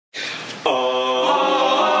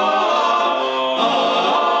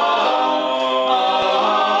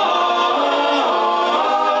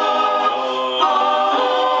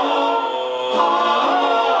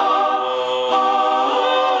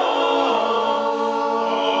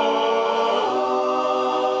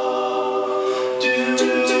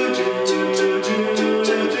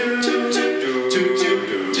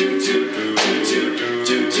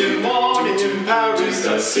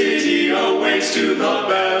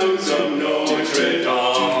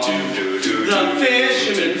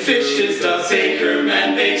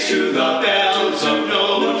days to the bells of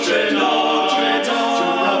Notre, to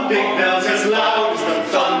the big bells as loud as the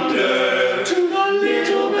thunder, to the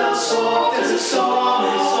little bells soft as a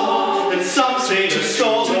song, and some say the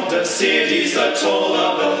soul of the city's the toll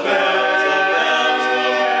of the bells.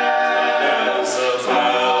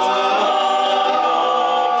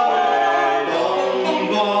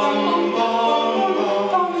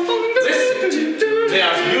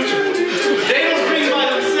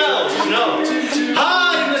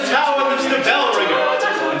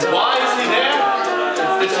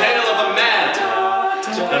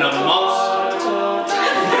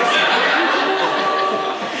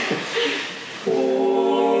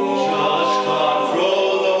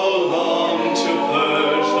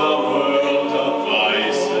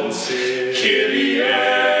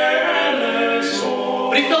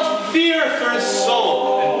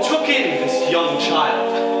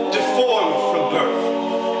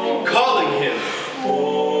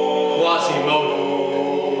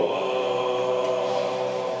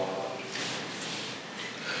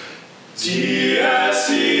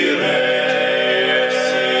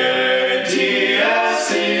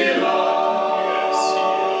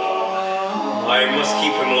 I must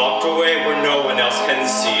keep him locked away where no one else can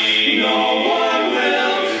see. No one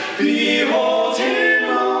will behold him.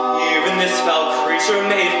 Even this foul creature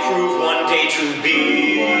may prove one day to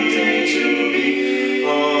be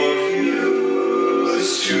of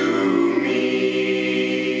use to me.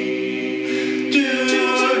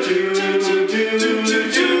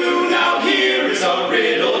 Now here is a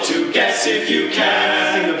riddle to guess if you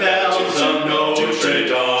can. Sing the bells of Notre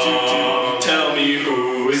Dame. Tell me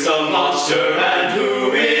who is the monster and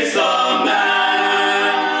who is the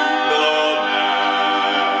man? The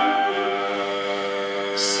man.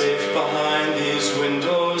 Safe behind these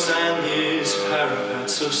windows and these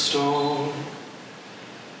parapets of stone,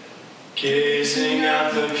 gazing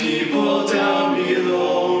at the people down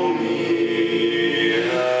below me.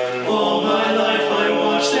 And all my life I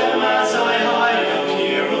watch them as I hide up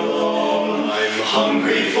here alone. I'm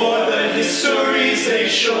hungry for the histories they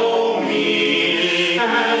show me.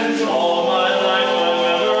 And all my life I'll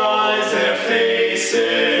memorize their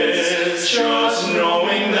faces, just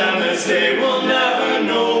knowing them as they will never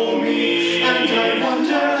know me. And I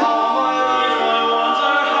wonder how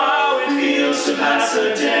it feels to pass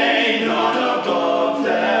a day not above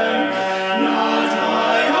them, not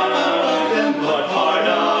high up above them, but part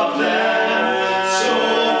of them, so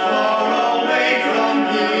far away from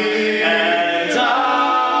me. And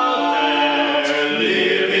out there,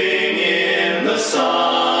 living in the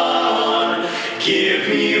sun, give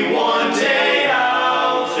me one day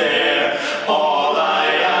out there. All I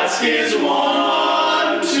ask is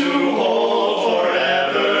one to hold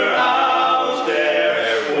forever out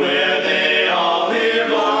there, where they all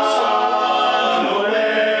live unaware.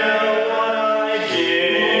 What I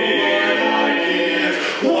give,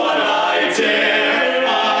 what I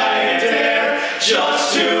dare,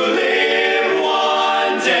 just to live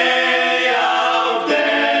one day out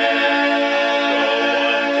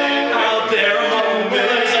there among the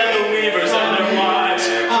millers and the weavers and their wives.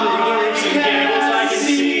 Through the roofs and gables I can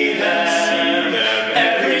see them.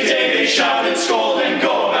 Every day they shout and scold and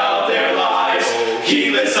go about their lives,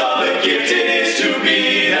 heedless of the gift it is to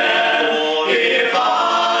be them. If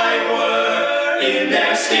I were in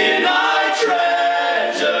their skin, I'd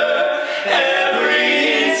treasure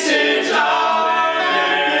every instant out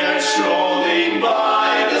there, strolling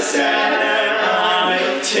by the sand, and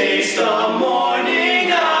I'd taste the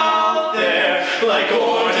morning out there like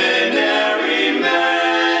ordinary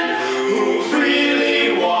men who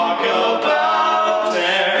freely walk about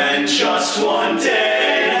there. And just one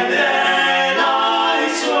day, and then I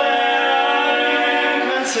swear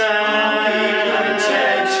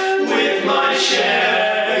content with my share,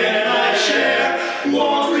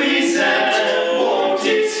 won't resent, won't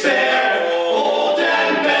despair, old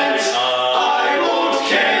and bent, I won't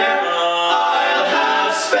care, I'll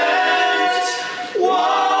have spent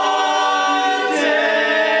one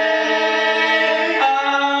day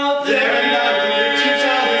out there. And I live to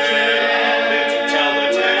tell the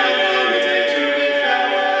tale, to be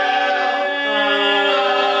farewell.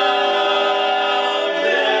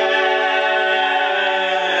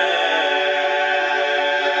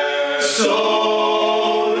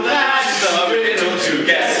 So that's the riddle to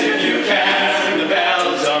guess if you can. Sing the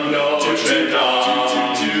bells of Notre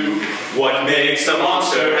Dame. What makes a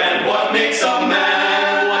monster and what makes a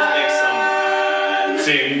man? What makes a man?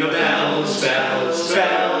 Sing the bells, bells,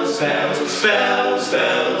 bells, bells, bells,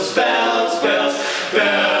 bells.